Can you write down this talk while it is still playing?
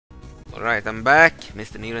Alright, I'm back,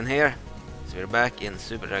 Mr. Newland here. So we're back in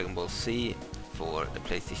Super Dragon Ball Z for the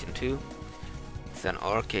PlayStation 2. It's an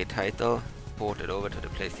arcade title ported over to the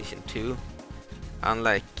PlayStation 2.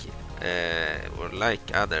 Unlike or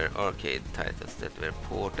like other arcade titles that were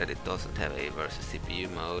ported, it doesn't have a versus CPU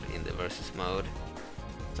mode in the versus mode.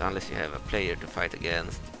 So unless you have a player to fight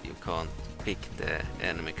against, you can't pick the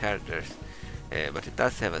enemy characters. But it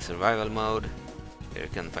does have a survival mode, where you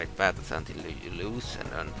can fight battles until you lose and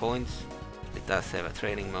earn points. It does have a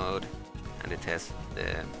training mode, and it has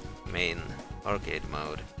the main arcade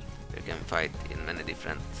mode, where you can fight in many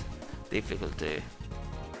different difficulty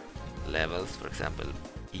levels, for example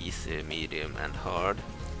easy, medium and hard,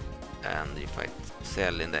 and you fight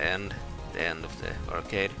Cell in the end of the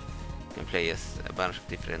arcade. You can play as a bunch of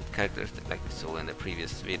different characters like we saw in the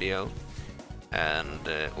previous video, and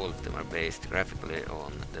all of them are based graphically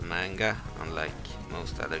on the manga, unlike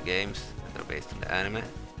most other games that are based on the anime.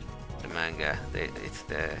 The manga, it's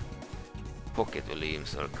the pocket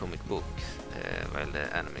volumes or comic books, while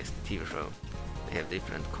the anime is the TV show. They have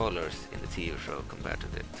different colors in the TV show compared to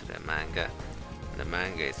the manga. And the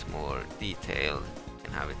manga is more detailed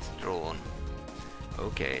in how it's drawn.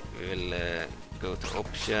 Okay, we will go to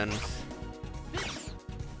options.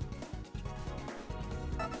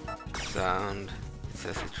 Sound, it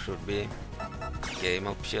says it should be. Game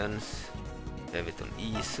options, have it on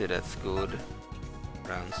easy, that's good.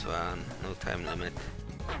 Rounds 1, no time limit,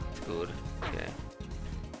 it's good, okay.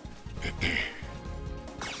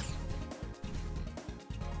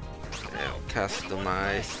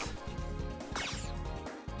 Customize.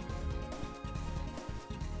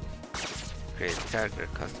 Create character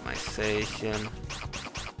customization.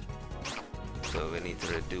 So we need to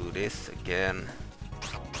redo this again.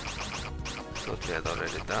 Thought we had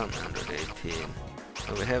already done Android 18.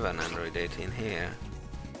 So we have an Android 18 here.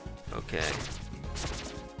 Okay.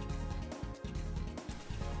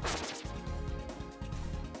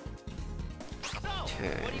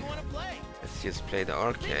 Okay. Let's just play the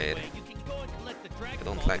arcade. I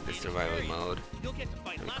don't like the survival mode.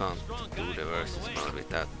 We can't do the versus mode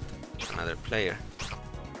without another player.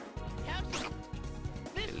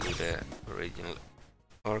 We'll do the original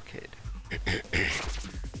arcade.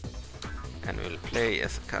 And we'll play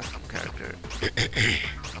as a custom character.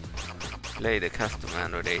 Play the custom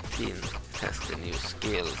Android 18, test the new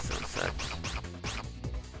skills and such.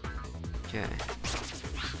 Okay.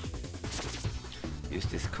 Use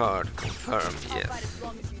this card, confirm, yes.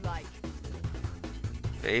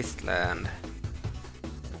 Wasteland.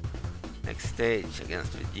 Next stage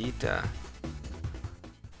against Vegeta.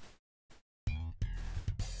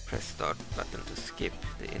 Press start button to skip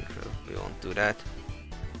the intro. We won't do that.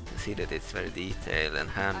 You can see that it's very detailed and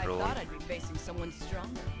hand-drawn.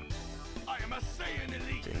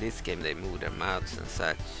 So in this game they move their mouths and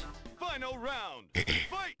such. Final round.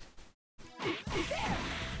 Fight.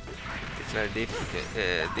 It's very different,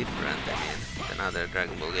 I mean, than other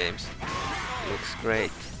Dragon Ball games. It looks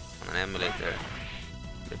great on an emulator.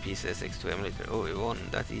 The PCSX2 emulator. Oh, we won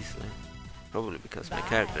that easily. Probably because my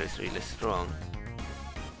character is really strong.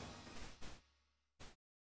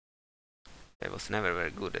 I was never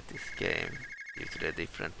very good at this game due to the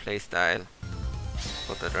different playstyle.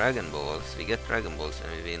 But the Dragon Balls, we get Dragon Balls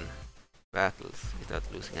when we win battles without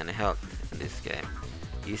losing any health in this game.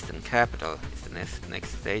 Eastern Capital is the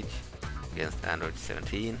next stage against Android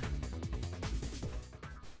 17.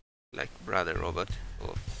 Like brother robot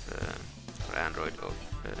of or Android of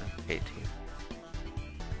 18.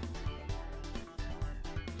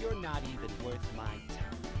 You're not even worth my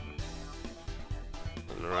time.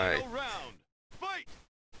 Alright. Final round. Fight.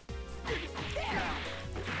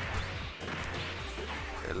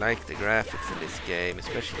 I like the graphics in this game,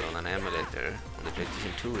 especially on an emulator. On the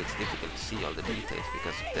PlayStation 2 it's difficult to see all the details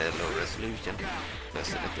because of the low resolution.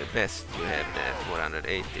 Because at the best you have the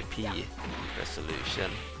 480p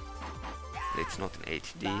resolution. It's not in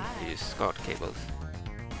HD, you use SCART cables.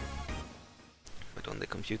 But on the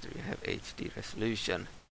computer you have HD resolution.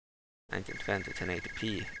 1920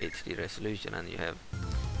 1080p HD resolution, and you have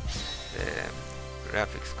the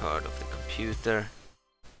graphics card of the computer.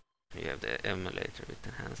 You have the emulator with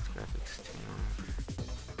enhanced graphics too.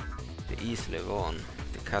 You easily won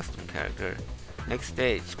the custom character. Next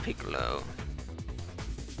stage, Piccolo.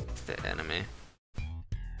 It's the enemy.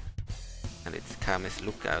 And it's Kami's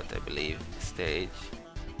Lookout, I believe, stage.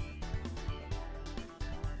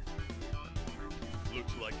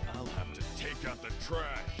 Looks like I'll have to take out the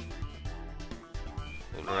trash.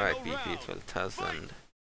 Alright, BP 12,000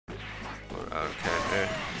 for our character.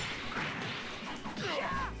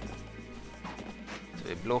 So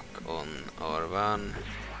we block on R1,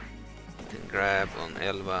 can grab on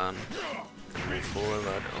L1, move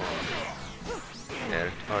forward on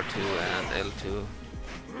R2 and L2,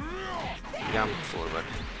 jump forward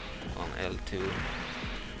on L2,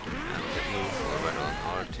 and move forward on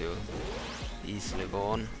R2. Easily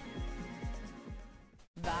won.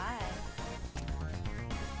 Bye.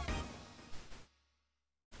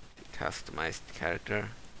 Customized character.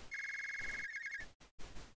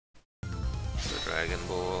 So Dragon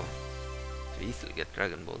Ball. We easily get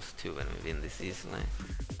Dragon Balls too when we win this easily.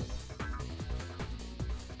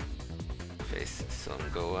 Face Son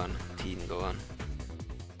Gohan, Teen Gohan.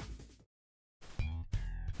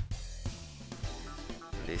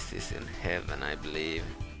 This is in heaven, I believe.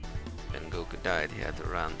 When Goku died, he had to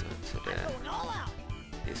run to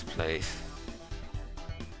this place.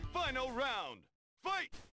 Final round.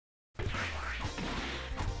 Fight!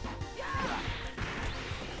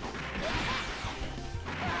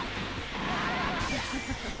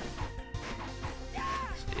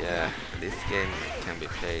 Yeah, this game can be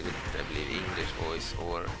played with, I believe, English voice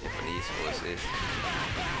or Japanese voices.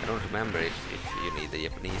 I don't remember if you need the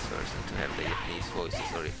Japanese version to have the Japanese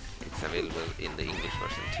voices or if it's available in the English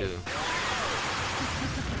version too.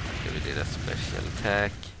 Okay, we did a special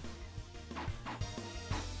attack.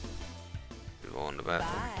 We won the battle.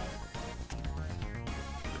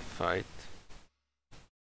 The fight.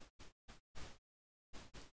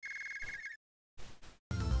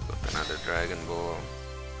 Got another Dragon Ball.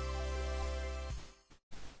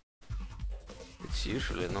 It's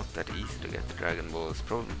usually not that easy to get the Dragon Balls,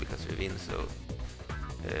 probably because we win so...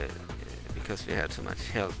 because we had so much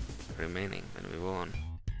health remaining when we won.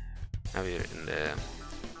 Now we're in the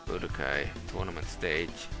Budokai tournament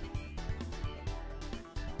stage.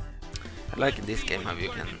 I like in this game how you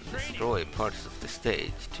can destroy parts of the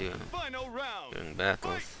stage too during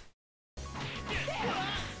battles.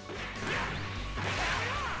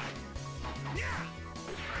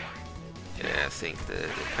 Yeah, I think the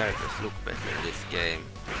characters look better in this game.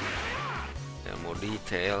 They're more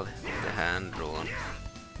detailed, the hand-drawn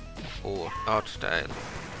or art style. I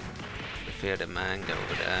prefer the manga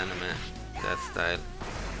over the anime, that style.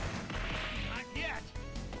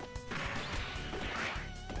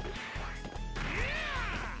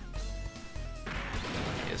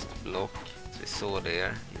 Just block, as we saw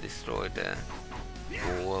there, he destroyed the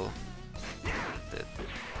wall, the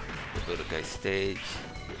Budokai stage.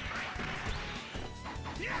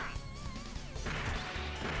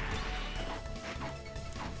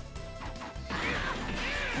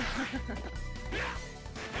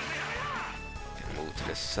 Can move to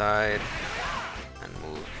the side and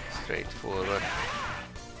move straight forward.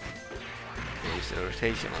 Use the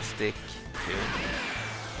rotational stick to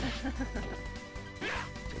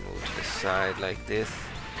move to the side like this.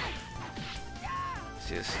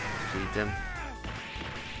 Just defeat them.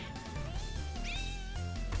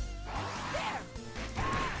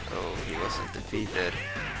 Oh, he wasn't defeated.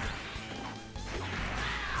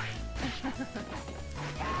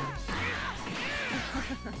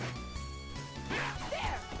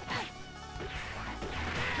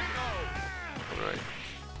 Alright.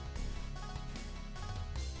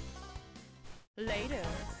 Later.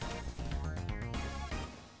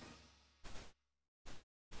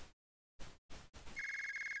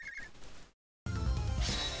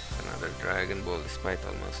 Another Dragon Ball despite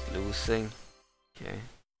almost losing. Okay.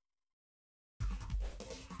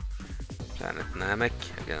 Planet Namek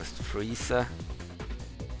against Frieza.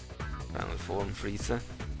 Final form Frieza.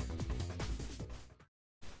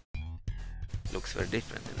 Looks very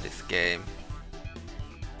different in this game.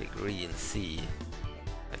 The green sea,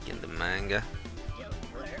 like in the manga.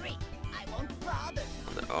 Don't worry, I won't bother.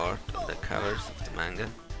 On the art, on the covers of the manga.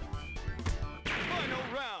 Final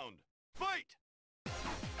round. Fight!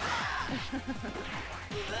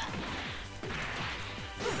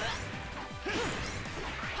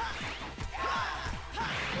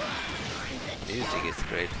 Music is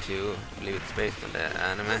great too. I believe it's based on the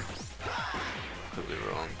anime. Could be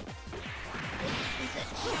wrong.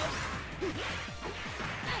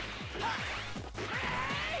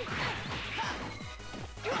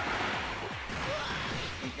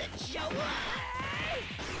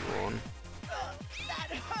 Won.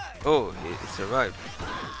 Oh, he survived.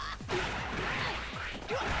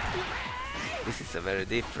 This is a very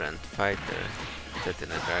different fighter set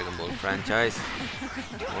in a Dragon Ball franchise.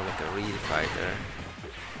 More like a real fighter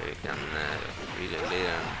where you can really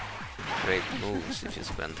learn great moves if you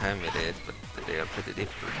spend time with it, but they are pretty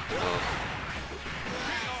difficult to pull off.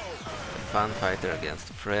 A fun fighter against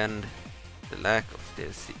a friend. The lack of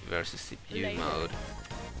the versus CPU mode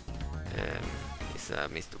is a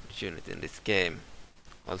missed opportunity in this game.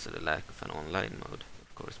 Also the lack of an online mode,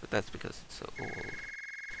 of course, but that's because it's so old.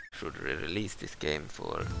 Should have released this game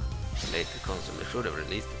for later console. They should have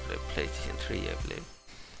released it for the PlayStation 3, I believe,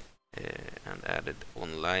 and added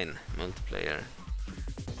online multiplayer.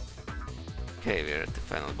 Okay, we're at the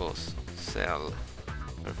final boss, Cell.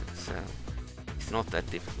 Perfect Cell. It's not that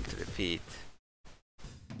difficult to defeat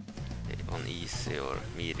on easy or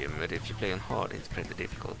medium, but if you play on hard, it's pretty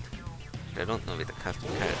difficult. But I don't know with a custom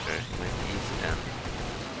character, it might be easy then.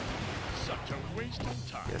 Such a waste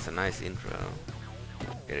of time. He has a nice intro.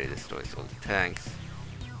 Here he destroys all the tanks,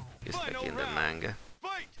 just like in the manga.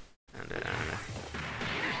 Fight! And you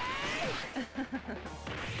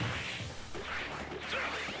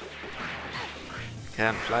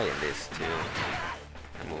can fly in this too,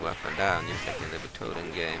 and move up and down just like in the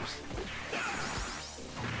Butoden games.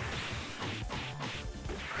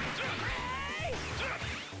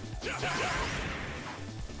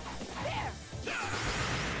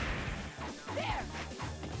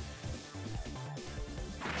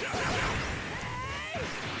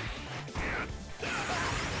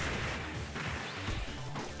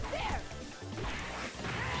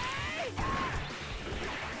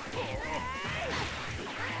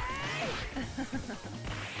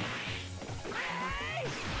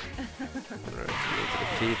 Alright, we need to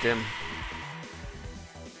defeat him.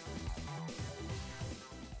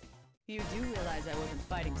 You do realize I wasn't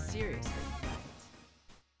fighting seriously, right?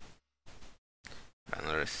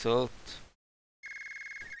 Final result.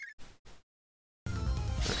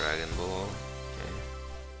 The Dragon Ball.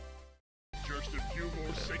 Just a few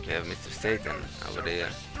more seconds. We have Mr. Satan over there.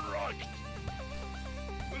 Destruct.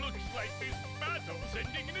 Looks like this battle's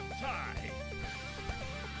ending in a tie.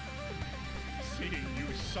 Seeing you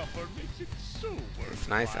suffer makes it so worthwhile. It's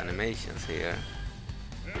nice animations here.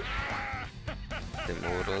 The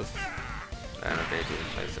models. Annotated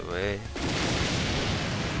flies away.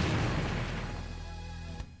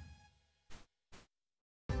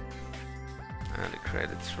 And the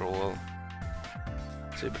credits roll.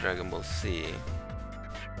 Super Dragon Ball Z.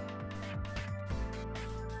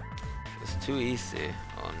 It's too easy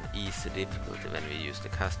on easy difficulty when we use the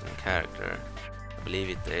custom character. I believe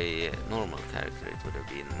it a normal character it would have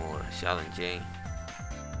been more challenging.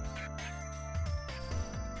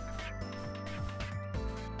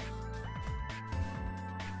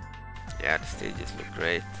 Yeah, the stages look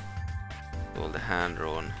great. All the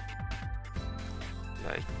hand-drawn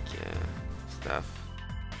like stuff.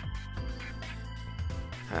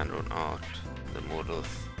 Hand-drawn art, the models.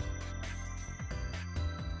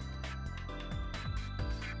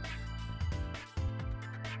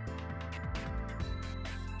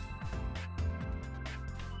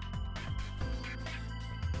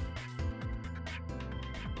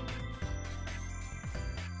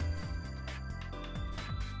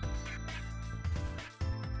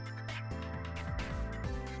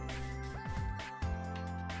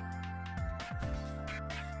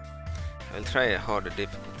 I'll try a harder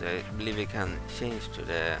difficulty. I believe we can change to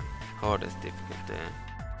the hardest difficulty.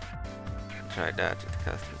 Try that with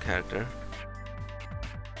the custom character.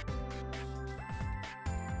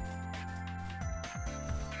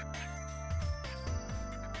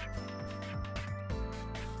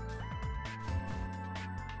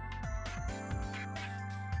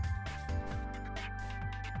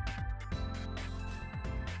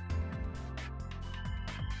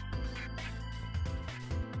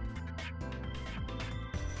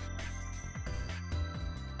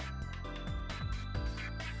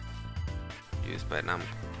 Used by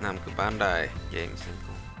Namco Bandai Games.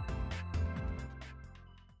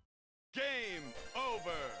 Game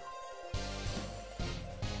over.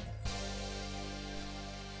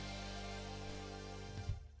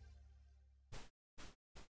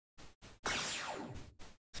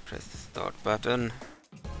 Let's press the start button.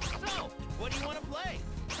 So, what do you want to play?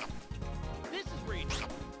 This is reading.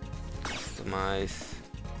 Customize.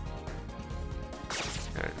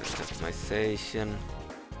 Character customization.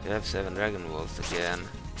 We have 7 Dragon Balls again.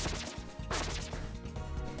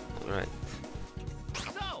 Alright,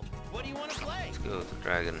 So, what do you want to play? let's go to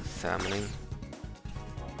Dragon Summoning.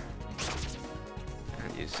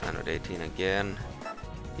 And use Standard 18 again.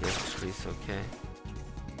 Yes, 3 is okay.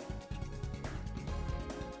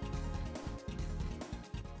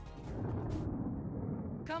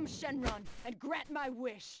 Come, Shenron, and grant my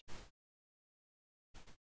wish.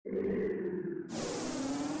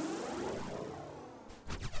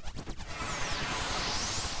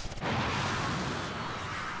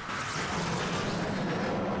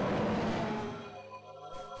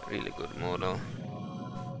 Really good model.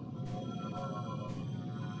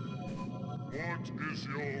 What is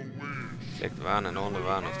your wish? Select one and only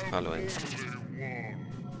one of the following. Only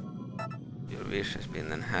one. You Your wish has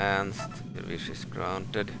been enhanced. Your wish is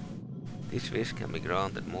granted. This wish can be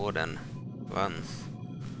granted more than once.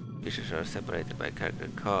 Wishes are separated by a character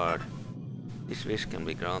card. This wish can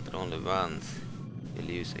be granted only once.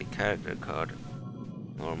 You'll use a character card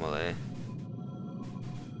normally.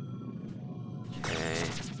 Okay.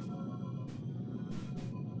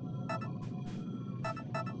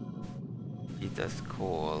 Vegeta's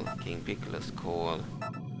call, King Piccolo's call.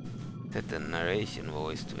 Set the narration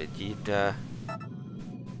voice to Vegeta.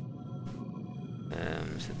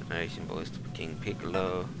 Set the narration voice to King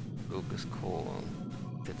Piccolo. Goku's call.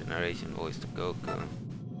 Set the narration voice to Goku.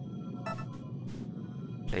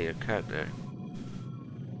 Player character.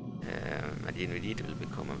 Majin Vegeta will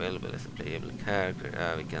become available as a playable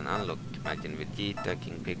character. We can unlock Majin Vegeta,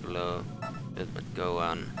 King Piccolo, Ultimate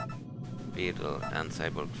Gohan, Beetle and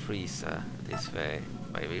Cyborg Frieza this way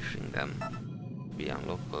by wishing them to be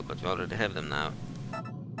unlockable, but we already have them now.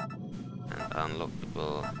 And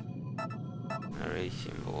unlockable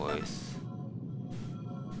narration voice.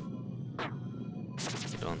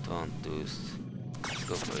 You don't want those. Let's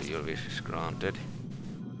go for your wish is granted.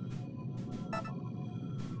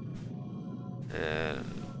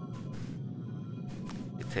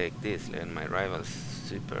 You take this, learn my rival's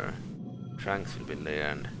super Trunks will be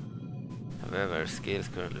learned. However, skills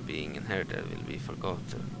currently being inherited will be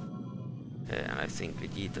forgotten. And I think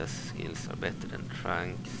Vegeta's skills are better than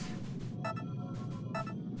Trunks.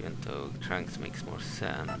 Even though Trunks makes more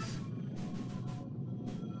sense.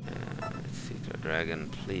 Let's see, to a dragon,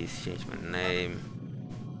 please change my name.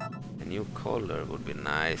 A new color would be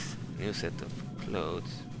nice. New set of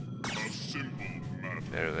clothes.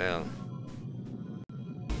 Very well.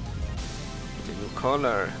 The new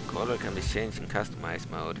color can be changed in customize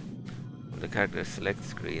mode. On the character select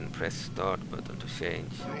screen, press start button to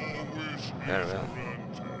change. Very well.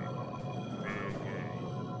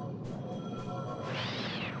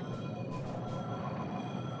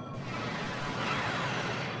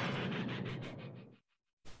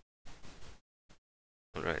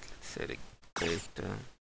 Alright, let's set the data.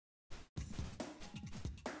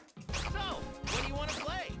 What do you want to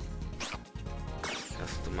play?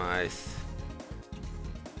 Customize.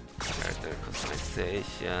 Character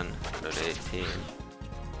customization. 118.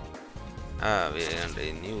 We earned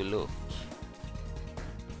a new look.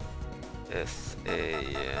 Yes, a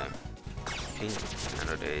pink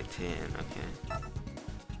 118. Okay.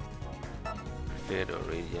 Prefer the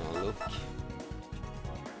original look.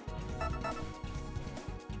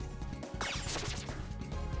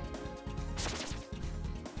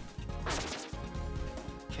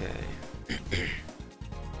 Okay.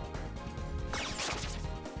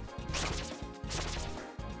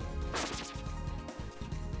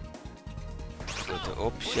 Go to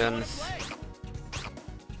options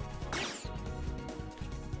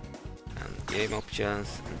and game options,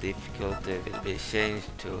 and difficulty will be changed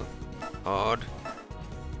to hard.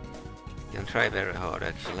 You can try very hard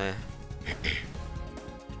actually.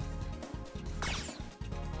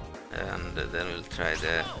 And then we'll try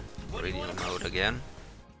the original mode again.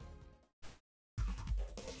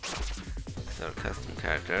 Our custom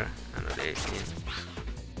character, 118.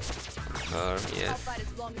 Confirm, yes.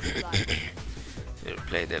 We'll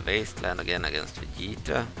play the Wasteland again against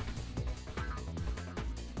Vegeta.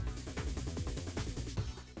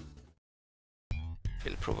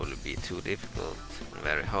 It will probably be too difficult and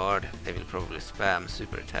very hard. They will probably spam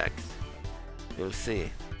super attacks. We'll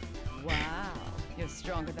see. Wow, you're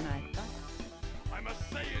stronger than I thought. I'm a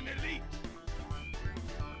Saiyan elite.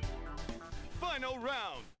 Final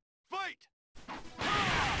round. Fight!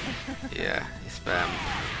 Yeah, he spammed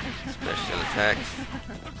special attacks.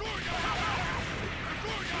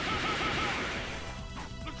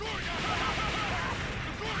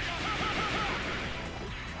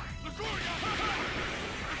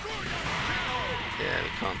 Yeah, we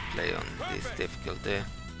can't play on this difficulty.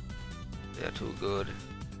 They are too good.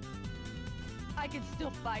 I can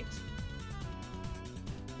still fight.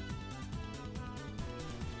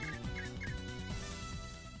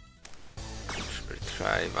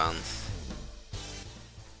 Try once.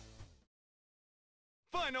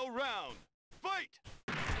 Final round. Fight!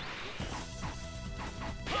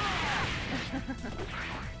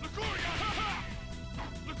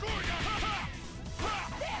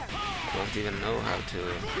 Don't even know how to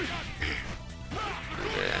do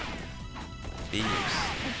the beams.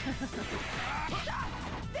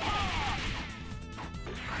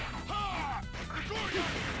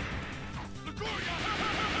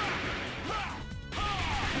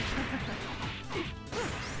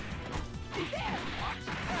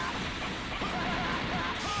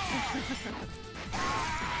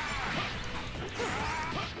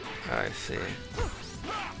 I see.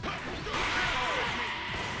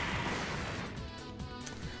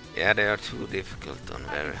 Yeah, they are too difficult and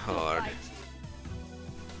very hard.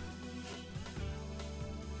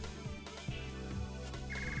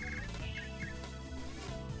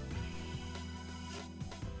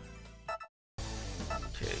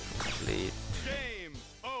 Okay, complete. Game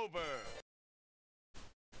over.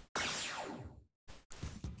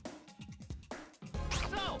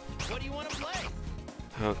 So, what do you want to play?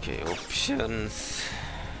 Okay, options.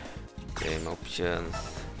 Game options.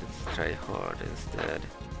 Let's try hard instead.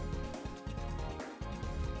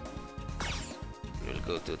 We'll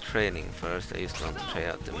go to training first. I just want to try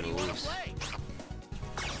out the What do you want to moves. play?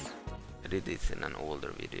 I did this in an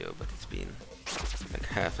older video, but it's been like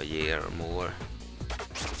half a year or more.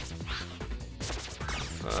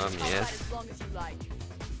 I'll fight Yes. as long as you like.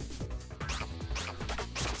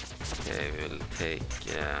 Okay, we'll take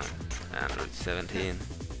Android 17.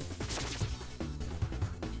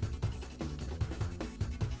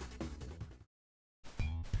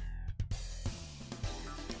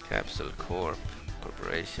 Capsule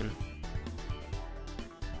Corporation.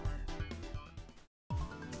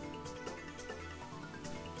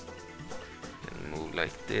 Can move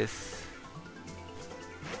like this.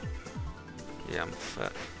 Jump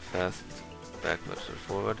fast, backwards or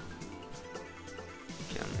forward.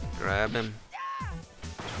 Can grab him,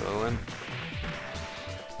 throw him.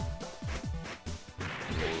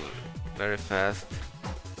 Move very fast.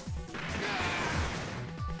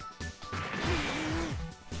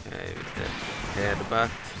 Okay, with the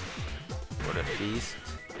headbutt or the feast.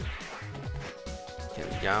 Can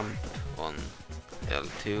jump on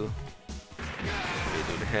L2. We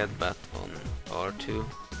do the headbutt on R2.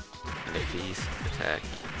 And the feast attack.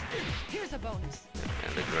 Here's a bonus.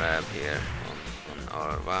 And the grab here on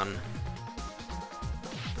R1.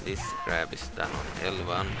 This grab is done on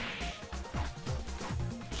L1.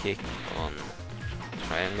 Kick on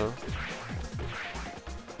triangle.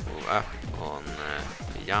 Move up on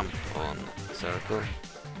jump on circle.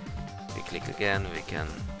 We click again, we can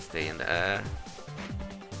stay in the air.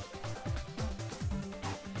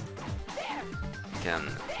 We can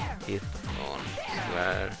hit on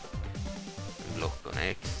square. Block on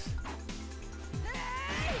X.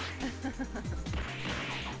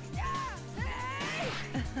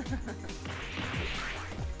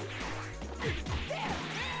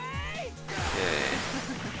 Okay.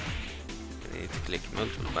 We need to click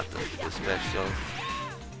multiple buttons to do specials.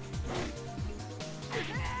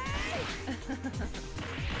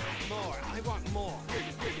 More. I want more.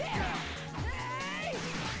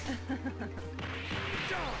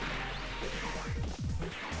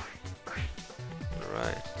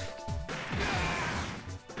 Right.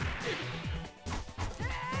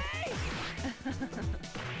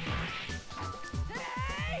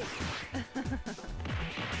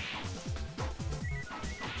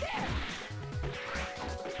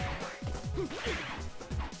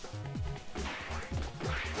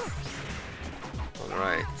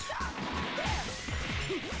 Alright.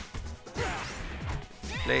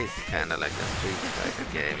 This plays kinda like a Street Fighter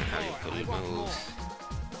game in how you pull moves.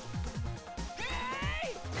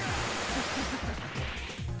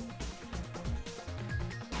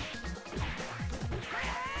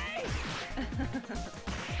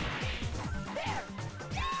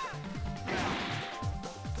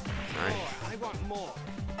 I want more.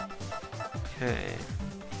 Okay.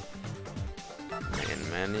 Main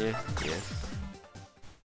menu, yes.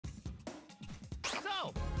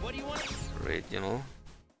 So, what do you want to... Regional.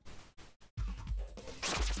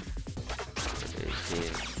 18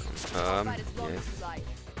 confirm, Fight as long as yes. you like.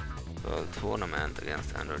 World Tournament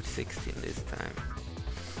against Android 16 this time.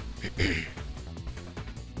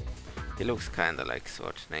 He looks kinda like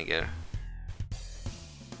Schwarzenegger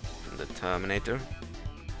from the Terminator.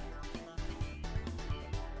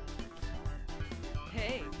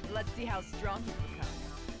 Hey, let's see how strong you become.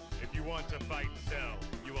 If you want to fight Cell,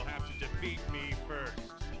 you will have to defeat me first.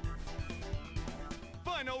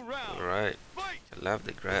 Final round. Alright, Fight! I love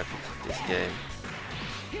the graphics of this game.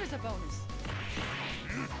 Here's a bonus.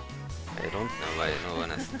 I don't know why no one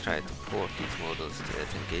has tried to port these models to the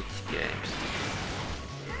Engage games.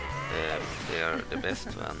 They are the best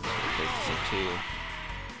ones for PlayStation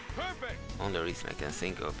 2. Perfect! Only reason I can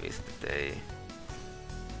think of is that they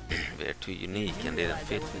were too unique and didn't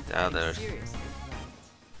fit with the others.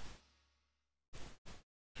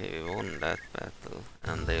 Okay, we won that battle,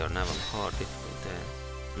 and they are now on hard difficulty.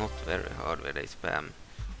 Not very hard where they spam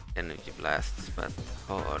energy blasts, but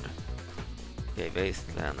hard. Okay,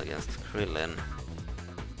 Wasteland against Krillin.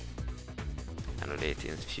 And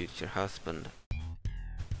 118's future husband.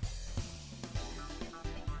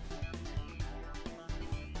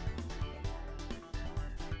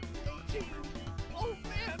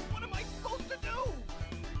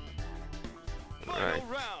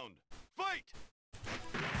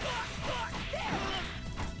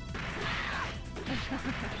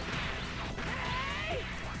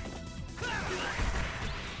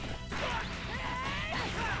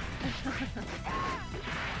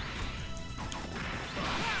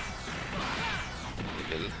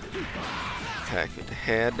 attack with the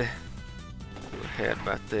head. Do a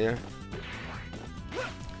headbutt there.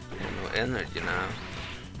 And no energy now.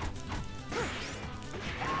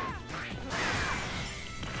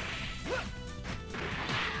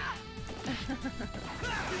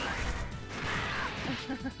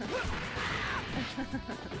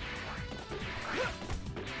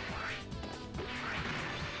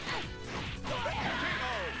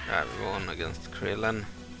 We won against Krillin.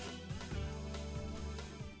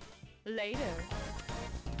 Later.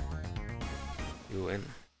 You win.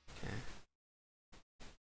 Okay.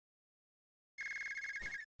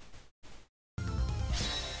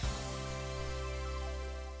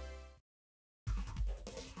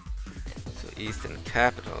 So Eastern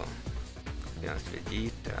Capital against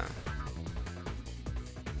Vegeta.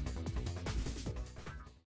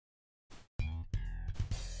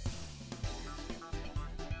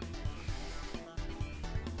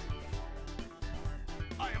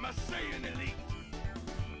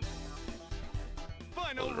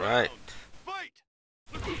 All right. Fight!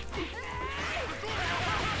 Fuck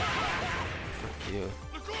you.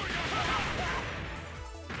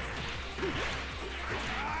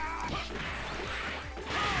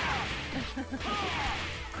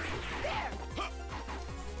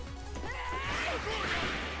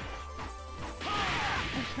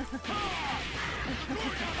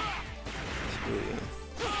 Screw you.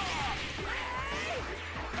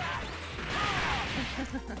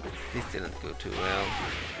 This didn't go too well.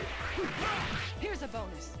 Here's a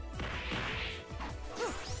bonus.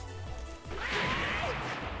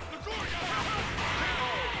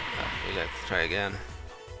 Let's try again.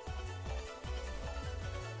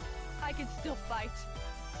 I can still fight.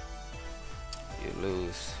 You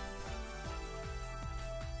lose.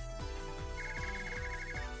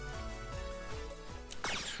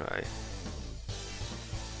 Let's try.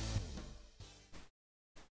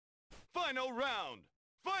 Final round!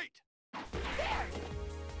 Fight!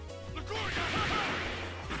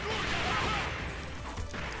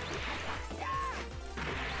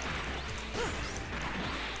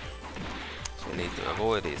 So we need to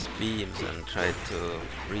avoid his beams and try to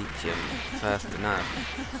reach him fast enough.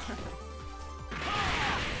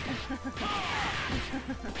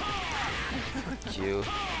 Fuck you.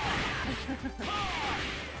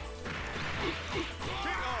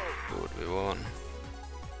 Good, we won.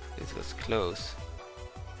 This was close.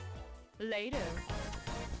 Later.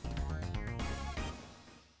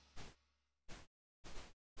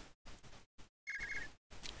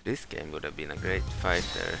 This game would have been a great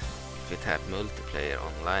fighter if it had multiplayer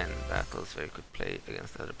online battles where you could play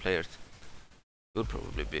against other players. It would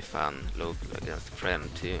probably be fun locally against a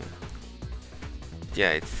friend too.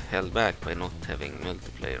 Yeah, it's held back by not having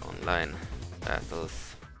multiplayer online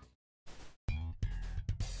battles.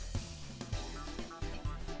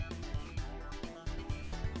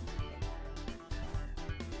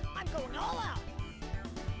 I'm going all out.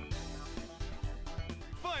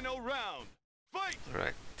 Final round! Fight!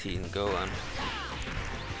 Alright, Teen Gohan.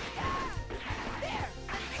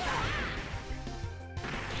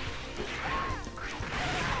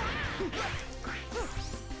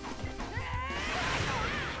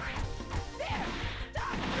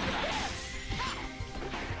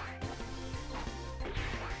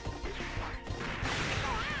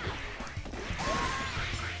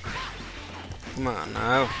 Come on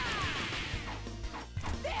now.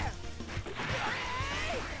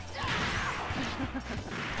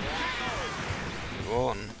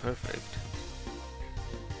 One, perfect.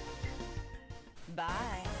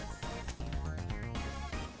 Bye.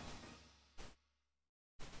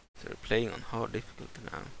 So we're playing on hard difficulty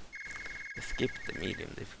now. I skipped the medium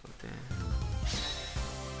difficulty.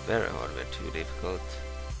 Very hard, we're too difficult.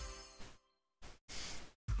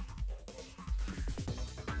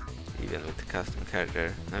 Even with the custom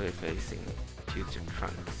character, now we're facing future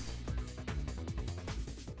Trunks.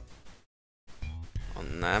 On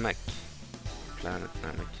Namek. Planet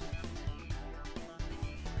Namek.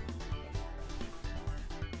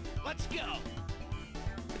 Let's go.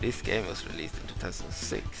 This game was released in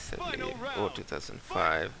 2006, I believe, or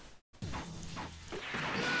 2005.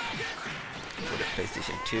 For the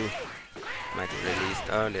PlayStation 2. Might have released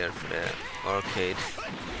earlier for the arcades.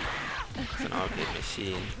 It's an arcade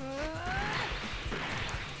machine.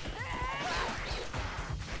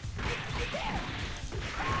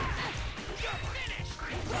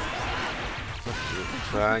 Fuck you,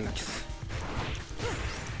 Trunks.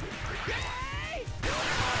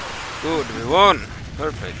 Good, we won!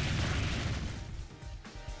 Perfect.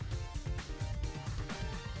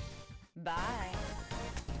 Bye.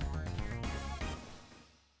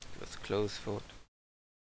 It was close fought.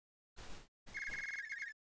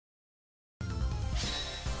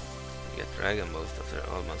 Dragon Balls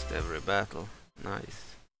after almost every battle.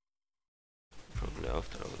 Nice. Probably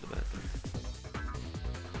after all the battles.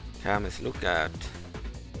 Kamis, look out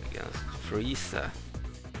against Frieza.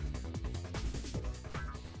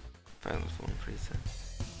 Final form Frieza.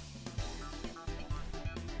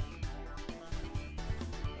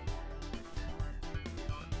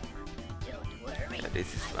 Don't worry. Yeah,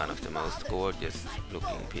 this is one of the most gorgeous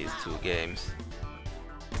looking PS2 games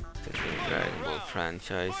in the Dragon Ball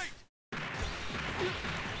franchise.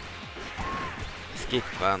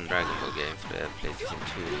 Skipped one Dragon Ball game for the PlayStation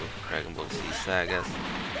 2, Dragon Ball Z Sagas.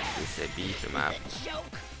 This is a beat 'em up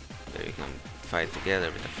where you can fight together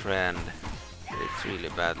with a friend. It's really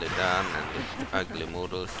badly done and with ugly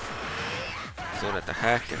models. So that the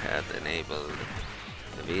hacker had enabled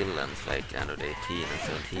the villains like Android 18 and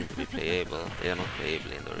 17 to be playable. They are not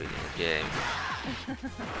playable in the original game.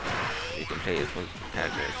 You can play as multiple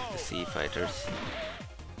characters with the Sea Fighters.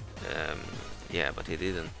 Yeah, but he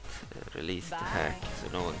didn't release the hack, so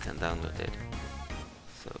no one can download it.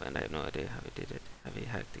 So, and I have no idea how he did it. Have he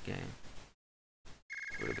hacked the game?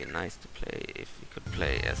 It would have been nice to play if we could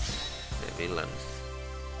play as the villains.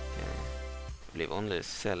 Yeah. I believe only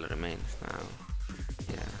Cell remains now.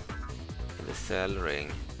 Yeah. In the Cell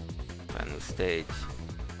ring, final stage.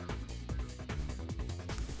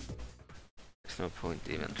 There's no point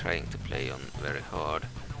even trying to play on very hard.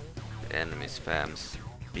 The enemy spams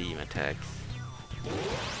beam attacks.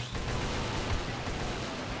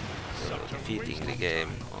 So defeating the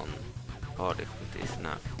game on hard difficulty is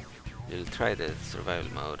enough. We'll try the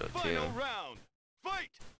survival mode or two. Final round.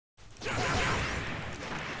 Fight!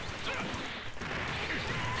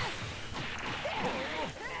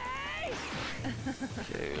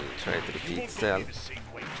 Okay, we'll try to defeat Cell.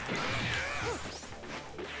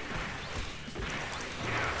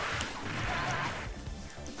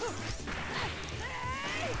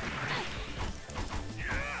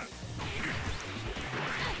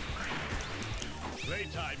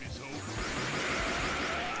 Playtime is over.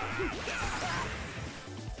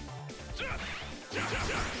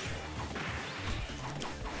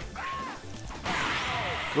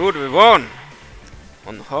 Good, we won!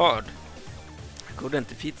 On hard. I couldn't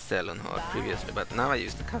defeat Cell on hard previously, but now I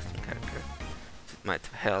used the custom character. So it might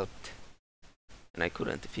have helped. And I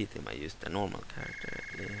couldn't defeat him, I used the normal character.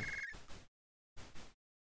 Yeah.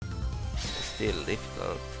 It's still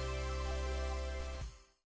difficult.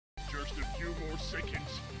 Just a few more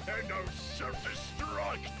seconds, and our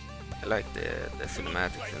self-destruct. I like the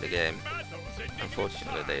cinematics in the game.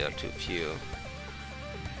 Unfortunately, they are too few.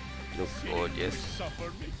 Look gorgeous.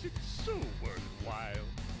 Suffer makes it so worthwhile.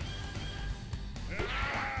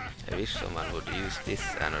 I wish someone would use this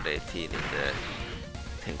Android 18 in the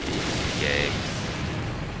PC games.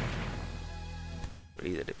 Or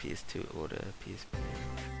either the PS2 or the PSP.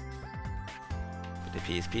 But the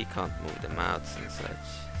PSP can't move the mouse and such,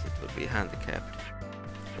 so it would be handicapped.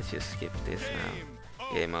 Let's just skip this now.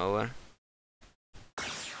 Game over.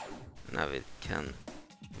 Now we can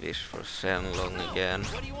wish for Shenlong again.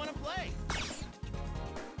 What do you want to play?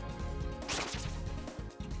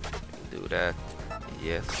 Do that.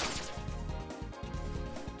 Yes.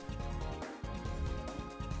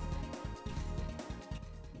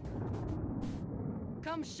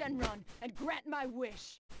 Come, Shenron, and grant my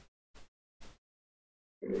wish.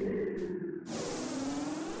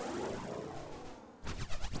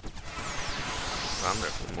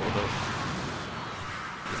 Wonderful model.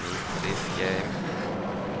 Unique for this game.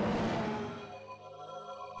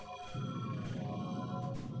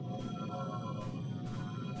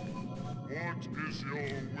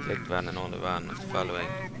 Select one and only one of the following.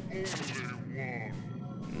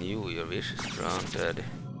 New, your wish is granted.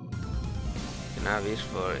 You can now wish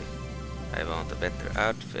for I want a better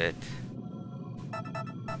outfit.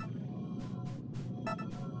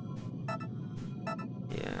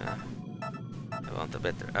 Yeah. I want a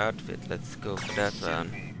better outfit, let's go for that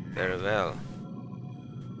one. Very well.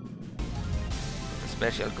 A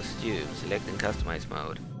special costume, select in customize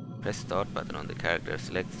mode. Press start button on the character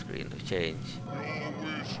select screen to change.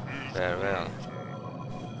 Very well.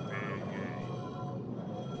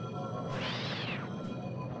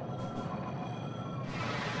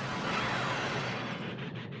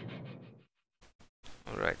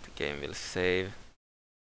 Alright, the game will save.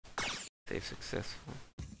 Save successful.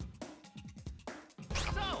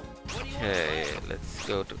 Okay, let's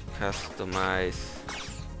go to customize.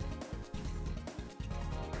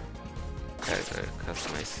 Character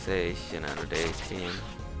customization under 18.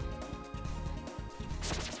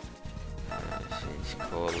 Change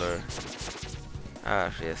color. Ah,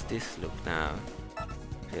 she has this look now.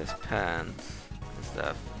 She has pants and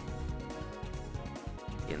stuff.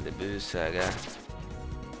 in the Boo Saga.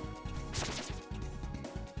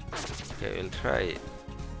 Okay, we'll try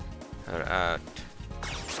her out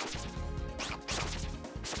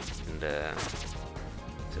in the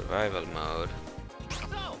survival mode.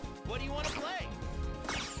 So, what do you want to play?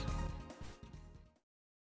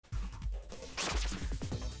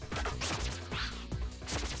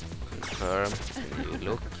 Confirm, and you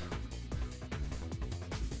look.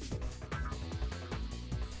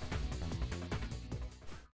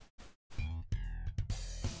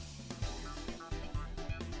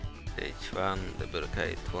 Stage 1, the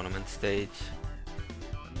Valkyrie tournament stage.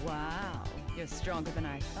 Wow, you're stronger than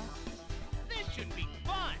I thought. This should be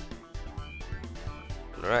fun.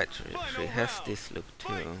 Alright, she has this look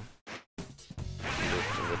too. Look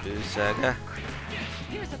from the Boo Saga.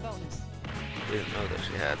 Here's a bonus. Didn't know that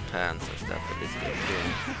she had pants and stuff in this game too.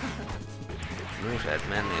 I knew she had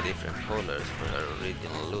many different colors for her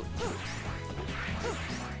original look.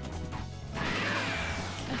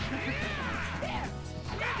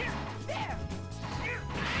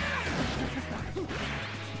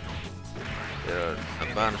 There are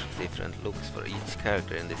a bunch of different looks for each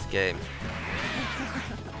character in this game.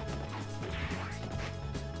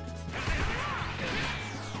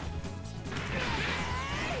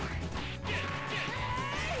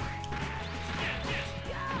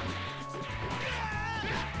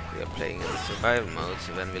 We are playing in the survival mode,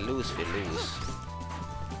 so when we lose, we lose.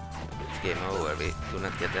 It's game over, we do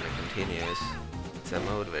not get any continues. It's a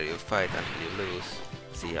mode where you fight until you lose,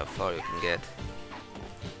 see how far you can get.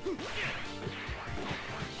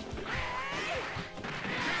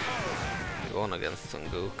 We won against Son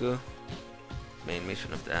Goku. Main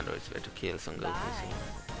mission of the androids were to kill Son Goku.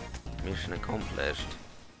 So mission accomplished.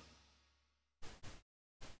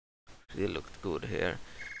 She looked good here.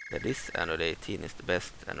 Yeah, this Android 18 is the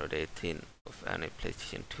best Android 18 of any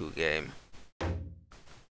PlayStation 2 game.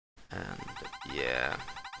 And yeah,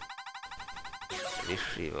 I wish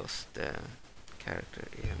she was the character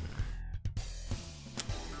in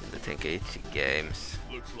the Tenkaichi games.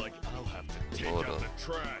 Looks like I'll have to take Model. out the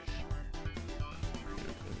trash.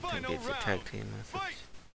 Tenkaichi tag team message.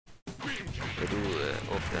 They do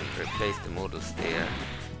often replace the models there,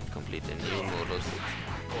 completely new models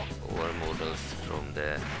or models from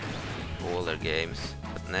the older games,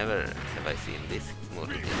 but never have I seen this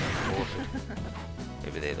model being imported.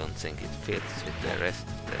 Maybe they don't think it fits with the rest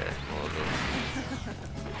of the models.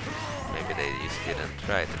 Maybe they just didn't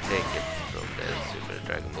try to take it from the Super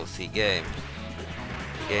Dragon Ball Z game.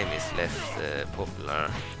 The game is less popular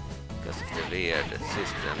because of the weird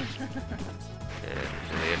system,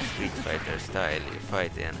 the weird Street Fighter style you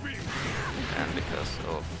fight in, and because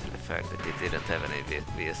of the fact that it didn't have any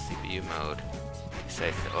VS CPU mode,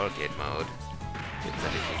 besides the arcade mode. It's a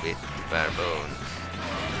little bit bare bones.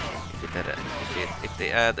 If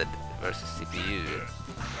they added versus CPU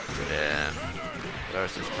to the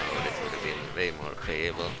versus mode, it would have been way more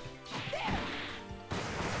playable,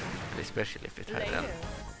 and especially if it had an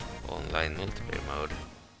online multiplayer mode.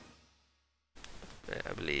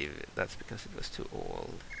 I believe that's because it was too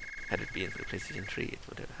old. Had it been for the PlayStation 3, it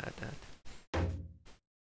would have had that.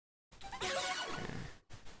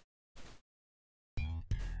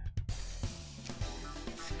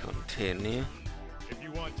 Let's continue. If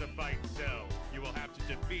you want to fight Cell, you will have to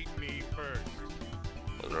defeat me first.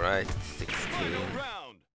 Alright, 16. Final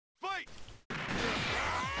round. Fight!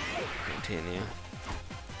 Continue.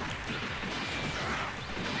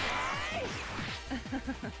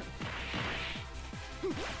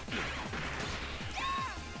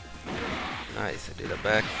 Nice, I did a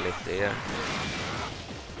backflip there.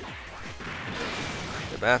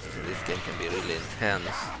 The battles in this game can be really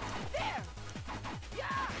intense,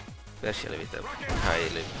 especially with a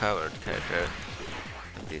highly powered character.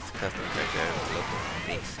 And this custom character with a lot of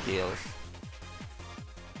big skills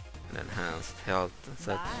and enhanced health and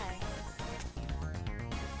such.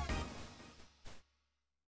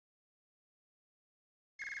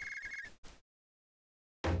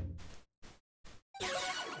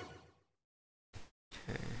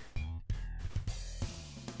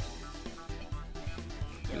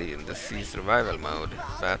 In the ZSURVIVAL-mode,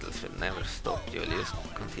 battles will never stop. You will just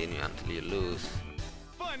continue until you lose.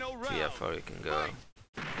 Final See how round. far you can go.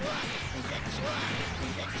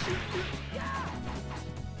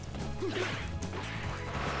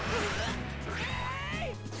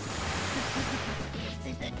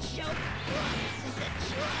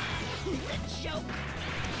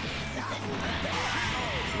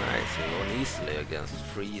 Nice, we won easily against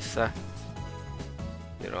Frieza.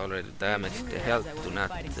 They're already damaged. The health do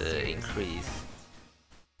not increase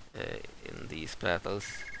in these battles.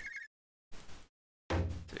 So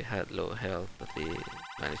we had low health, but we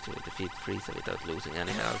managed to defeat Frieza without losing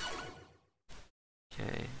any health.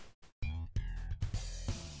 Okay.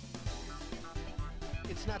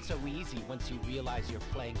 It's not so easy once you realize you're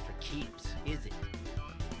playing for keeps, is it?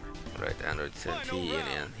 Right, Android 17,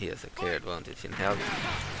 and he has a clear advantage in health.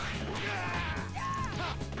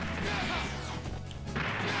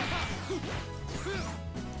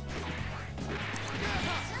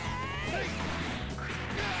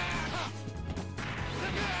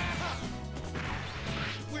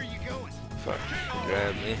 Where are you going? Fuck, he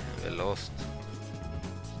grabbed me, we lost.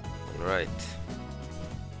 Alright,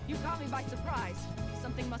 You caught me by surprise.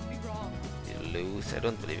 Something must be wrong. we lose. I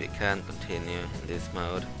don't believe we can continue in this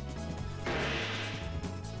mode.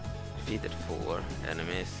 Defeated 4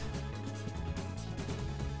 enemies.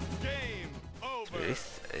 Game over. There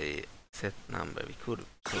is a set number. We could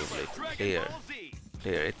probably clear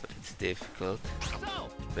it, but it's difficult,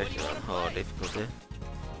 especially on hard difficulty.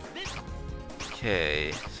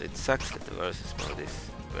 Okay, so it sucks that the versus mode is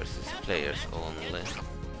versus players only.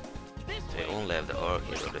 So you only have the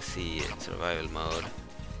arcade or the C survival mode.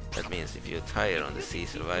 That means if you tire on the C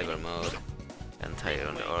survival mode and tire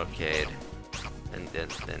on the arcade, and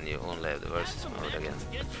then you only have the versus mode against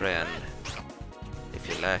a friend. If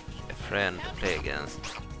you lack a friend to play against,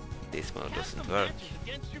 this mode doesn't work.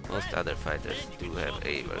 Most other fighters do have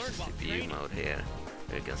a versus CPU mode here,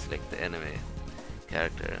 where you can select the enemy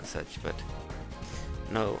character and such, but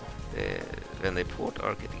no, when they port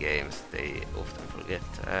arcade games, they often forget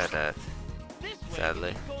to add that,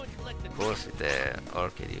 sadly. Of course, with the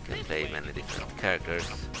arcade you can play many different characters,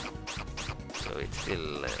 so it's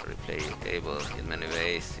still replayable in many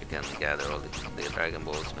ways. You can gather all the Dragon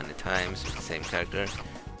Balls many times with the same character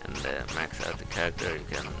and max out the character. You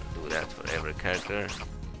can do that for every character.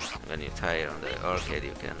 When you tire on the arcade,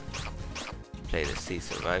 you can play the C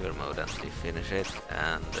survivor mode until you finish it,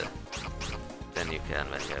 and then you can,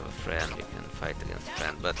 when you have a friend, you can fight against a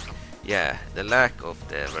friend. But yeah, the lack of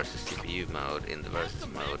the versus CPU mode in the versus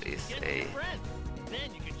mode is a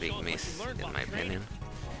big miss, in my opinion.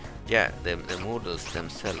 Yeah, the models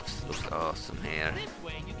themselves look awesome here.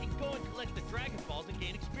 You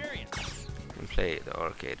can play the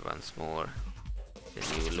arcade once more. The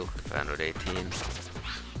new look of Android 18. I'll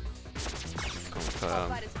Confirm.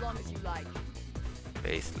 fight as long as you like.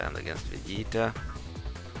 Baseland against Vegeta.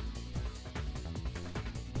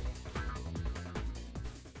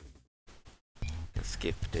 Can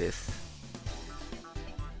skip this.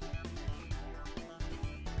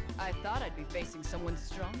 I thought I'd be facing someone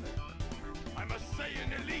stronger. I'm a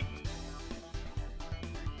Saiyan Elite.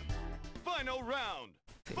 Final round.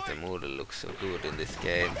 I think the model looks so good in this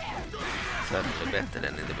game. Certainly better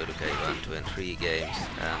than in the Budokai 1, 2 and 3 games,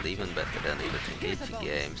 and even better than in the Tenkaichi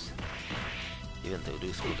games. Even though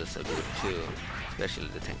those models are good too, especially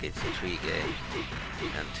the Tenkaichi 3 game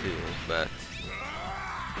and 2, but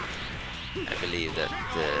I believe that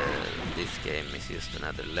this game is just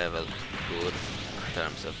another level good in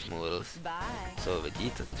terms of models. Bye. So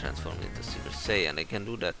Vegeta transformed into Super Saiyan. They can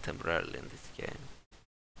do that temporarily in this game,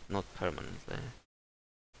 not permanently.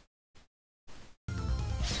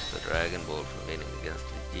 The Dragon Ball for winning against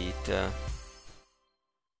Vegeta.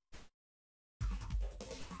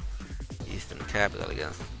 Eastern Capital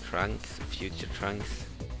against Trunks, Future Trunks.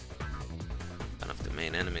 One of the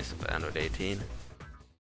main enemies of Android 18.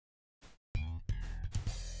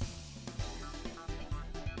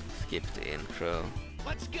 Skip the intro.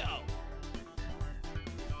 Let's go!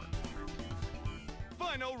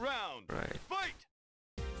 Final round. Right. Fight.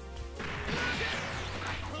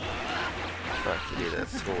 Fuck, he did that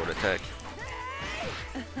sword attack.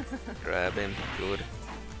 Grab him, good.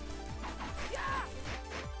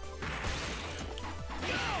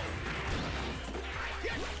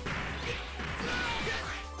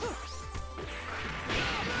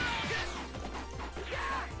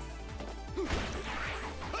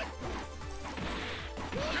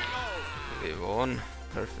 We won.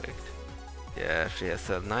 Perfect. Yeah, she has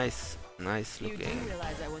a nice You do looking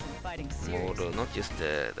realize I wasn't fighting seriously. model. Not just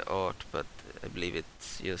the art, but I believe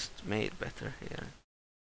it's just made better here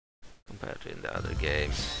compared to in the other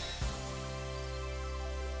games.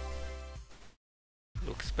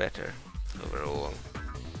 Looks better overall.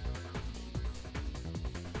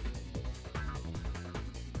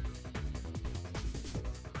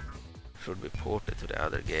 Should be ported to the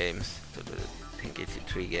other games, to the Tenkaichi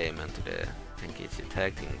 3 game and to the Tenkaichi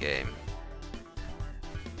Tag Team game.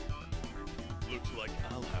 Looks like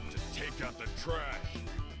I'll have to take out the trash.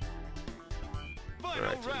 Final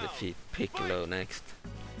Right, we'll round. defeat Piccolo next.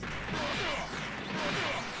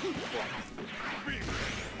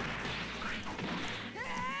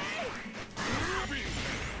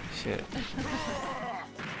 Shit.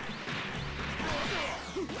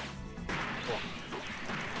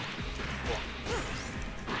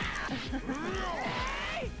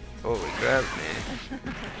 Oh, he grabbed me.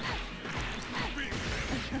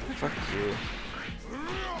 Fuck you.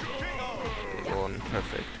 He won.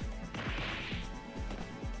 Perfect.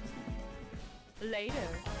 Later.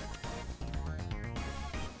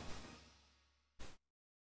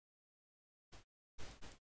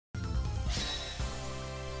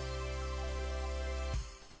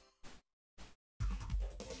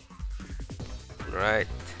 Right.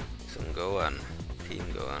 So go on. Team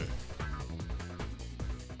go on.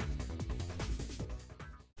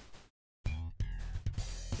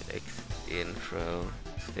 Exit intro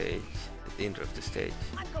stage. The intro of the stage.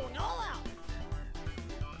 I'm going all out.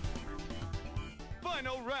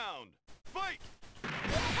 Final round. Fight!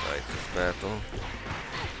 Fight this battle.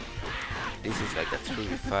 This is like a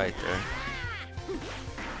true fighter.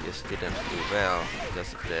 Just didn't do well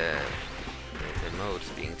because of the modes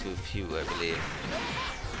being too few, I believe.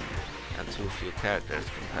 And too few characters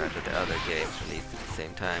compared to the other games released at the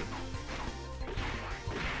same time.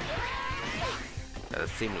 A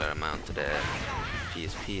similar amount to the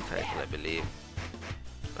PSP title, I believe.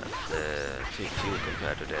 But too few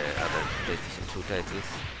compared to the other PlayStation 2 titles.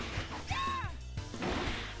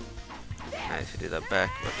 Nice, he did a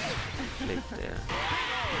backward flip there.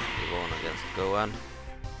 He won against Gohan.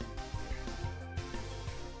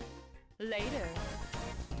 Later.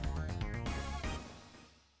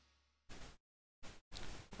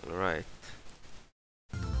 Alright.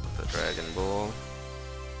 The Dragon Ball.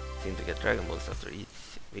 Seem to get Dragon Balls after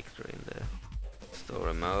each victory in the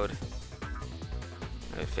story mode.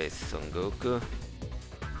 Now we face Son Goku.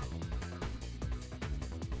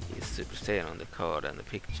 He's Super Saiyan on the card and the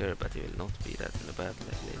picture, but he will not be that in the battle,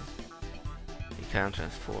 I believe. He can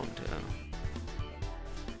transform too.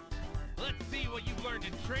 Let's see what you've learned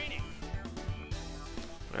in training.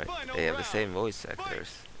 Right, they have the same voice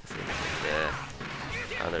actors as in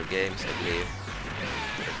the other games, I believe.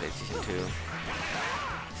 The PlayStation 2.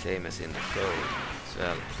 Same as in the show as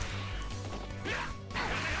well.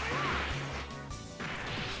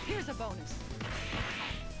 Here's a bonus.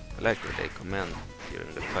 I like that they comment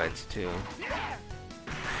during the fights too.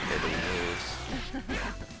 They do moves.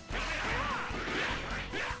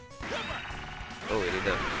 Oh, he did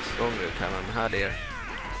a stronger Kamehameha there.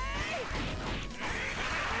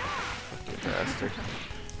 Fucking bastard.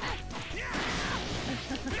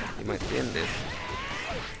 He might win this.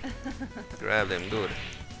 Grab him good.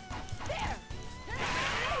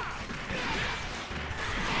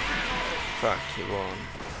 Fuck, he won.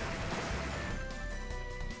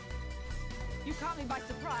 You caught me by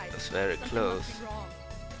surprise. It was very Something close. must be wrong.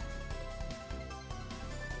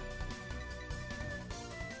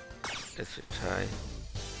 Let's retry.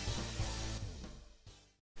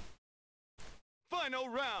 Final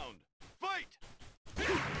round. Fight!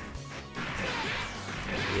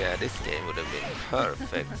 Yeah, this game would have been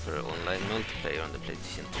perfect for online multiplayer on the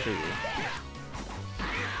PlayStation 3.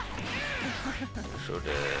 I'm sure in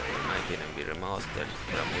my opinion, be remastered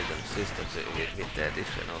from hidden systems with the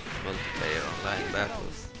addition of multiplayer online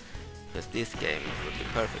battles. Because this game would be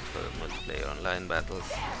perfect for multiplayer online battles.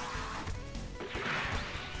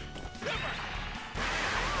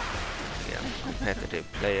 Again, competitive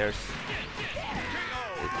players.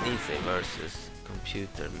 It needs a versus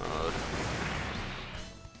computer mode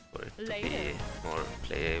for it to be more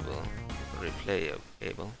playable,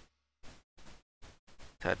 replayable.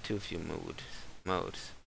 It had too few modes.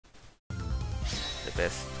 The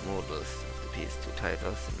best models of the PS2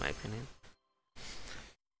 titles, in my opinion.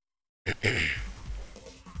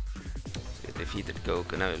 So we defeated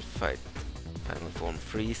Goku, now we'll fight Final Form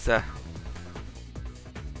Frieza.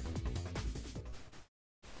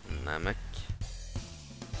 Namek.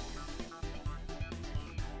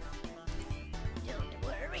 Don't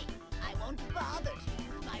worry, I won't bother you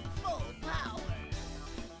with my full power.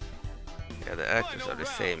 Yeah, the actors are the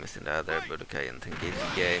same as in the other Budokai and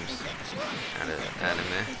Tenkaichi games, and the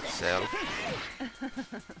anime itself.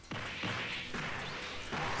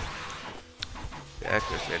 The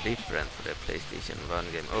actors were different for the PlayStation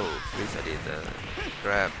 1 game. Oh, Frieza did a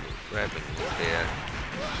grabbing move there.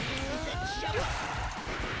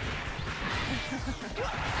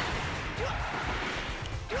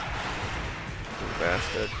 You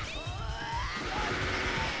bastard.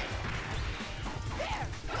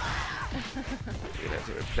 We'll have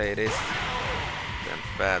to replay this. Went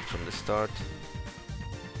bad from the start.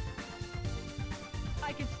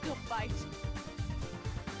 I can still fight.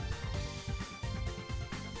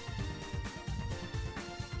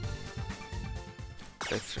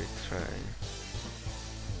 Let's retry.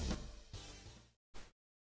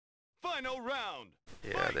 Final round.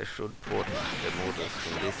 Yeah, they should port the models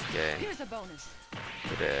from this game Here's a bonus.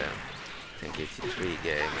 to the 10KG3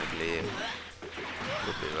 game, I believe.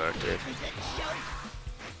 Would be worth it.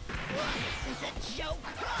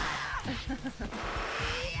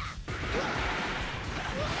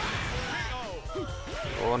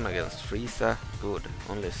 On against Frieza, good.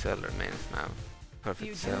 Only Cell remains now. Perfect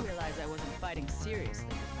You do Cell. realize I wasn't fighting seriously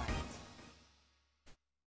tonight.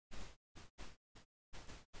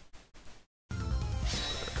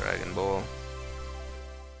 Dragon Ball.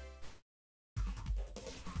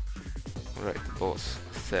 Alright, boss.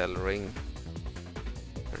 Cell Ring.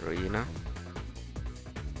 Arena.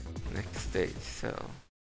 Next stage, Cell.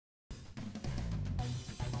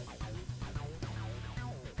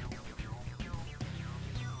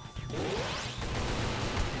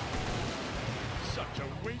 Such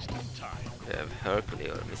a waste of time. We have Hercules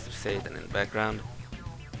or Mr. Satan in the background.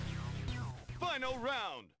 Final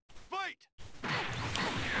round. Fight!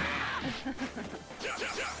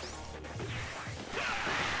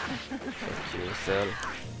 Fuck you, Cell.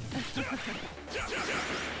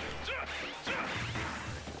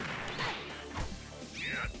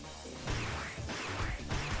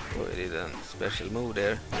 Oh, he did a special move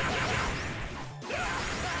there.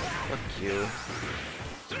 Fuck you.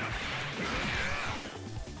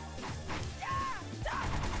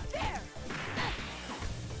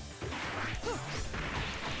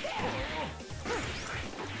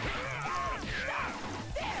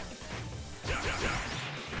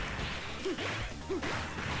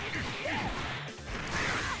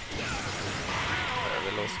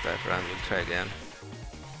 We lost that round, we'll try again.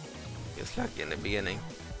 Just like in the beginning.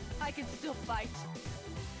 I can still fight.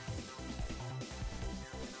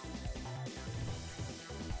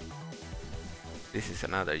 This is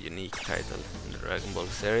another unique title in the Dragon Ball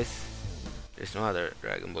series. There's no other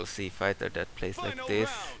Dragon Ball Z fighter that plays like Final this.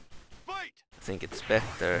 round. Fight! I think it's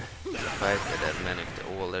better as a fighter than many of the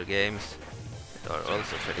older games that are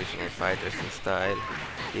also traditional fighters in style.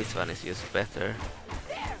 This one is just better,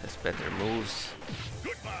 has better moves.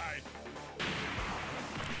 Goodbye!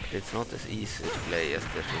 It's not as easy to play as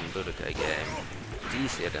the Shin Budokai game. It's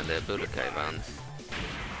easier than the Budokai ones.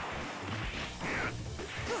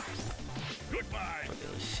 Goodbye!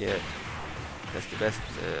 Fucking shit. That's the best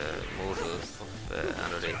model of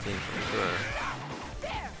Android 18 for sure.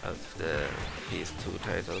 Out of the PS2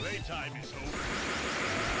 titles. Playtime is over.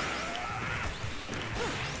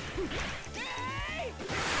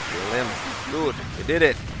 Kill him. Good, we did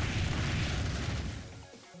it.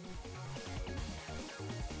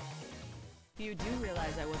 You do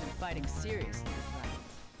realize I wasn't fighting seriously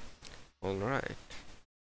tonight. Alright.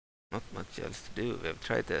 Not much else to do. We have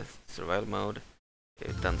tried the survival mode.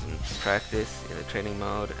 We've done some practice in the training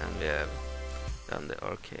mode, and we have done the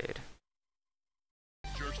arcade.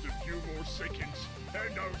 Just a few more seconds,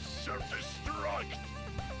 and our self-destruct!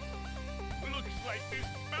 Looks like this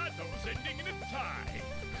battle's ending in a tie.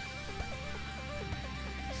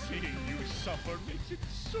 Seeing you suffer makes it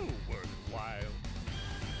so worthwhile.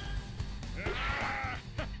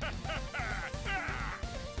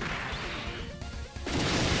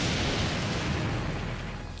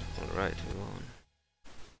 Alright, we won.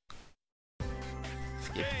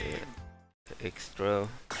 Skip the extra,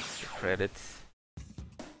 the credits.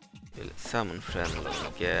 We'll summon friend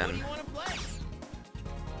again.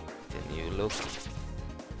 The new look.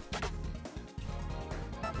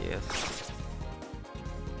 Yes.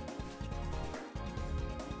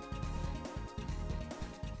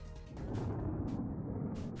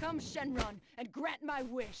 Come, Shenron, and grant my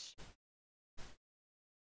wish.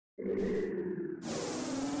 I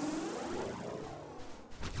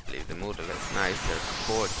believe the model has nicer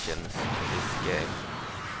proportions in this game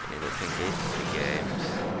than in the 10KG games.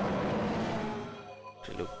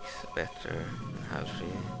 She looks better than how she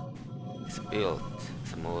is built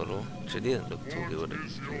as a model. She didn't look too good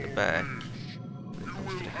in the back when it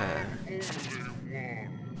comes to the hair.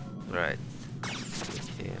 Right, look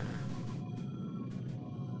here.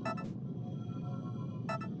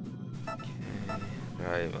 Okay,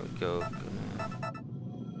 rival Goku now.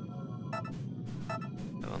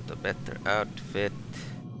 I want a better outfit.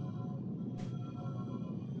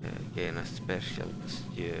 Gain a special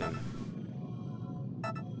costume.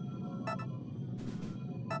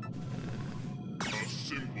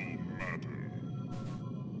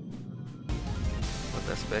 What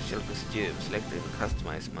a special costume selected in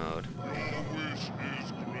customize mode.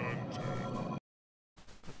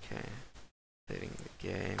 Okay, saving the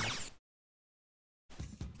game.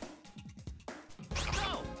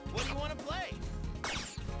 So, what do you want to play?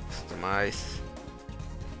 Customize.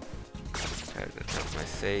 Character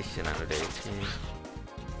customization under 18.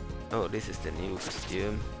 Oh, this is the new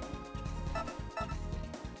costume.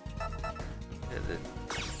 The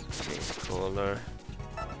change color.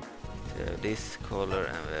 We have this color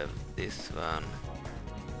and we have this one.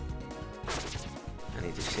 I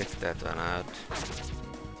need to check that one out. So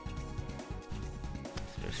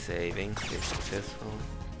we're saving, it's successful.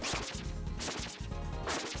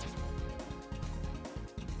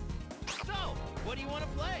 So, what do you want to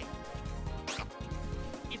play?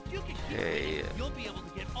 If you can keep Okay, winning, you'll be able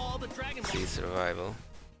to get all the Dragon Balls. ZSURVIVAL.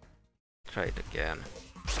 Try it again.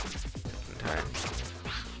 Second time.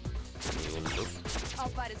 You will look. I'll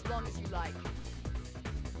fight as long as you like.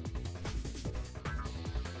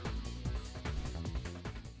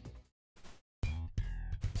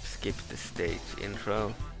 Skip the stage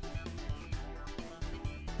intro.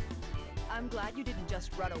 I'm glad you didn't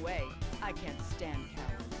just run away. I can't stand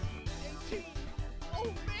cowards. 18. Oh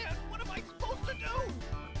man, what am I supposed to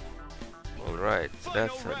do? Alright, so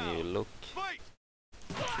that's Final how you round. look. Fight!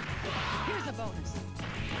 Here's a bonus.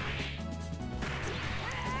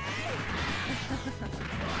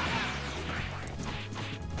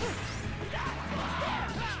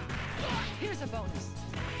 Here's a bonus.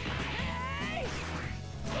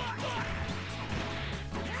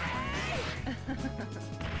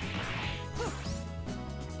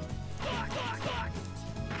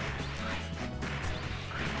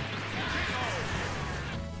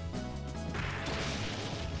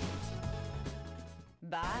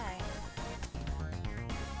 Bye.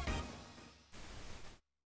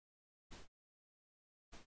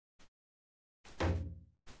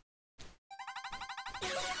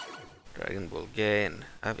 Dragon Ball gain.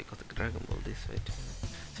 Ah, we got the Dragon Ball this way too.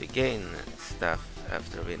 So you gain stuff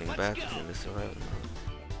after winning Let's battles go. in the survival mode.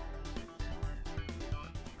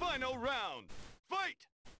 Final round! Fight!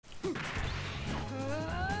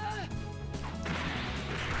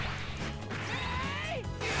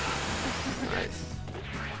 Nice.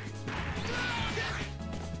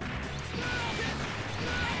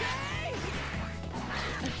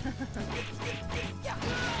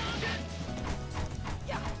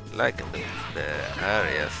 Like the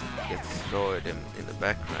areas get destroyed in the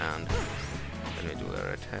background when we do our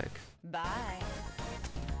attacks. Bye.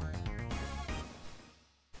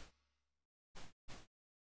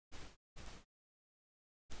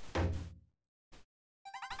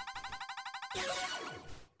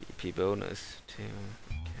 BP bonus too.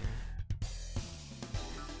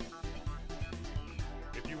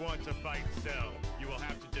 If you want to fight Cell, you will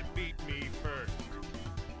have to defeat me first.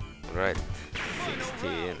 Okay. Right. Final 16.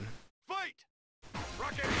 round. Fight!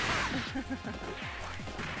 Rocket!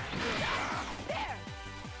 There.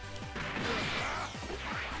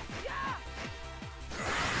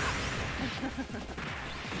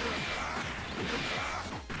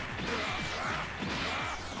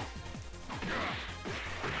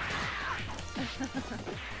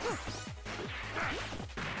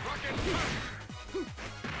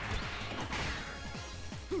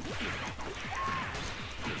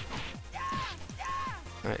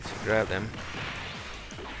 Right, so grab them.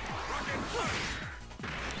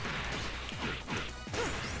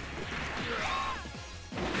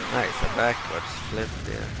 Nice, a backwards flip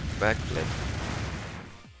there. Backflip.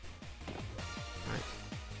 Nice.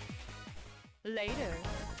 Later.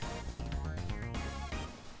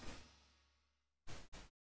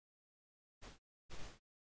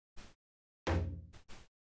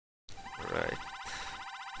 Right.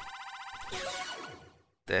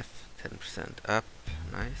 Def 10% up.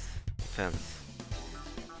 Nice. Defense.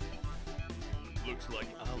 Looks like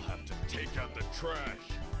I'll have to take out the trash.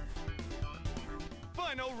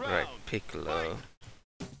 Final round! Right, Piccolo.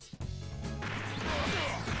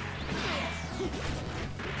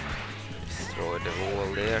 Destroy the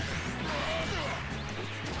wall there.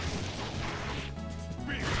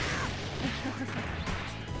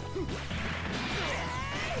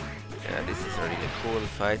 Yeah, this is a really cool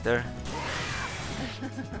fighter.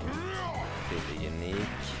 Really unique.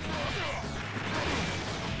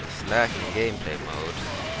 It's lacking gameplay mode.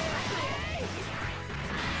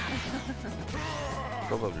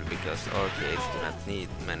 Probably because arcades do not need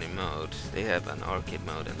many modes. They have an arcade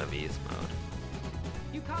mode and a VS mode.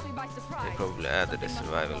 You caught me by They surprise. probably added a Something must be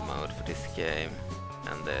survival wrong. mode for this game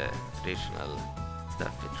and the traditional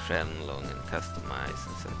stuff with Shenlong and customize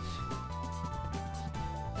and such.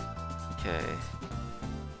 Okay,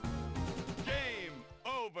 Game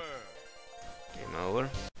over! game over.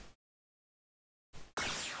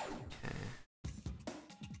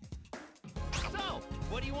 So,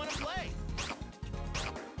 what do you want to play?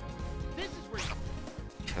 This is where you...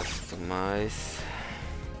 Customize.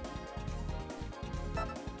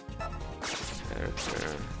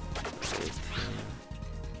 Character. 18.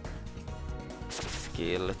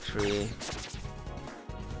 Skill tree.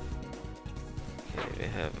 Okay, we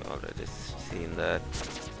have already seen that.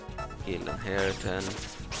 Guild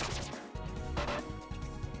inheritance.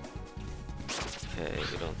 Okay,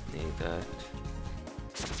 we don't need that.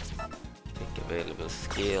 Pick available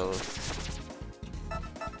skills.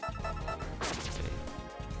 Okay.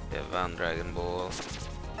 We have one Dragon Ball.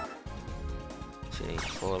 Change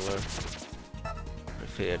color.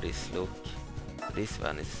 Prefer this look. This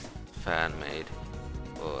one is fan-made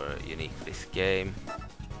or unique for this game.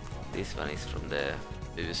 This one is from the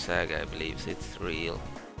saga, I believe, so it's real.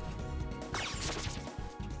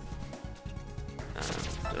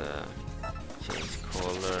 And change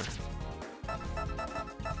color.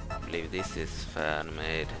 I believe this is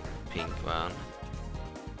fan-made, pink one.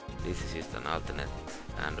 This is just an alternate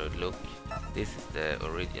Android look. This is the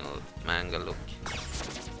original manga look.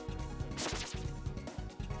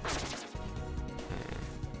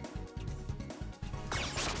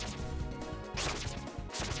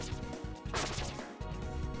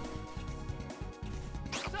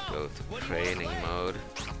 Go to training mode.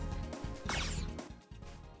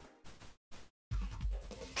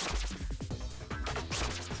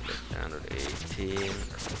 Select Android 18,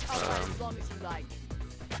 confirm. As long as you like.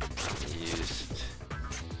 Used.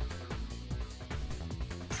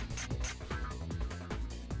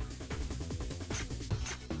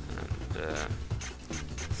 And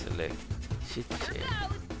select Chichi,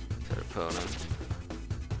 their opponent.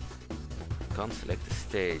 Can't select the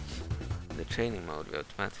stage. In the training mode, we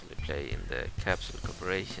automatically play in the Capsule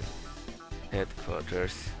Corporation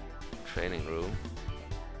headquarters training room.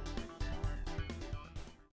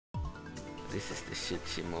 This is the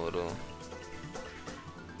Chichi model.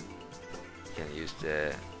 You can use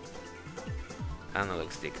the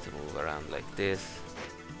analog stick to move around like this.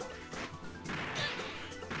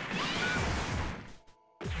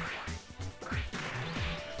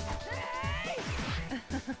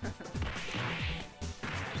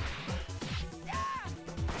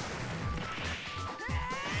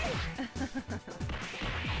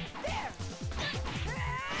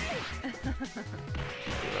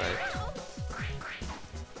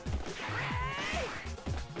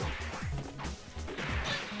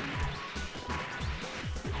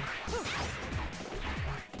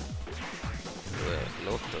 A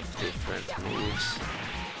lot of different moves.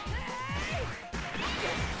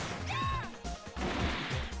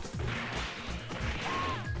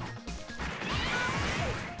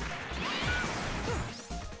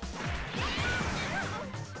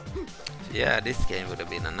 Yeah, this game would have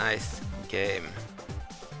been a nice game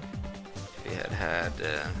if we had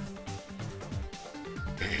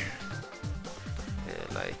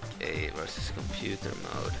like a versus computer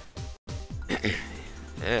mode.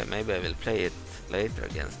 Yeah, maybe I will play it later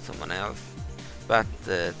against someone else. But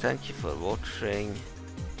thank you for watching.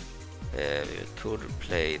 We could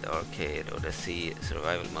play the arcade or the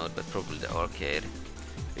survival mode, but probably the arcade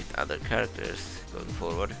with other characters going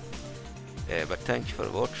forward. But thank you for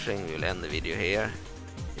watching. We will end the video here.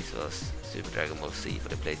 This was Super Dragon Ball Z for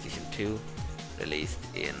the PlayStation 2, released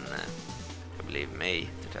in I believe May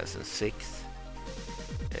 2006.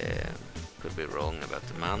 Could be wrong about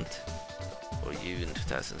the month, or June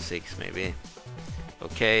 2006 maybe.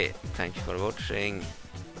 Okay, thank you for watching,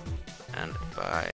 and bye.